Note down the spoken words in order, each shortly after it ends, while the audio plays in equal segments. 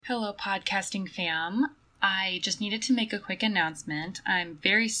Hello, podcasting fam. I just needed to make a quick announcement. I'm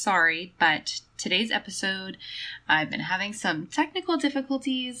very sorry, but today's episode, I've been having some technical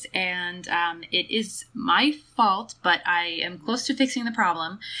difficulties, and it is my fault, but I am close to fixing the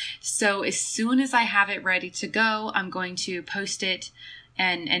problem. So as soon as I have it ready to go, I'm going to post it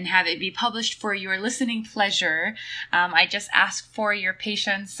and have it be published for your listening pleasure. I just ask for your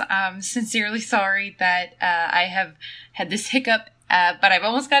patience. I'm sincerely sorry that I have had this hiccup, but I've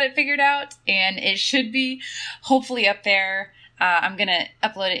almost got it figured out, and it should be hopefully up there. I'm going to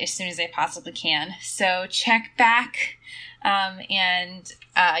upload it as soon as I possibly can. So check back, and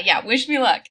wish me luck.